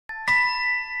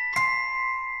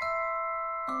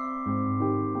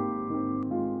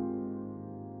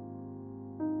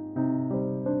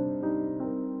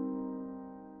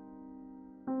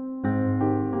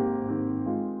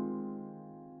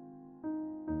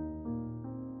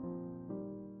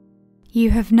You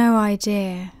have no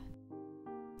idea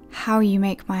how you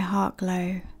make my heart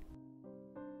glow,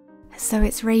 as though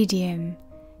it's radium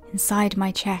inside my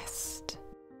chest,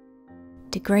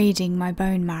 degrading my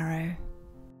bone marrow.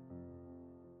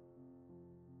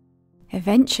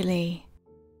 Eventually,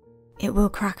 it will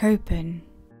crack open,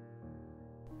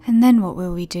 and then what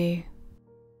will we do?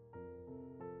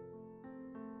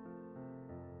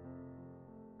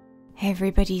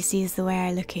 Everybody sees the way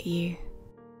I look at you,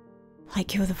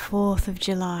 like you're the 4th of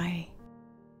July,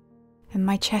 and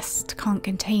my chest can't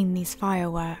contain these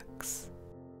fireworks.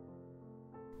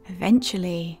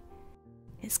 Eventually,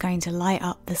 it's going to light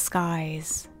up the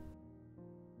skies.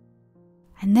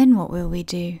 And then what will we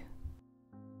do?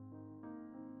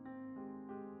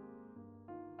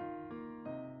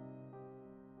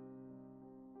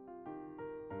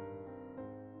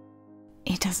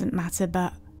 It doesn't matter,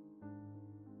 but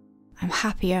I'm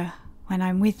happier when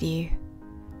I'm with you.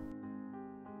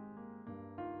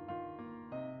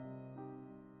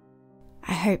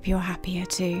 I hope you're happier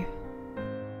too.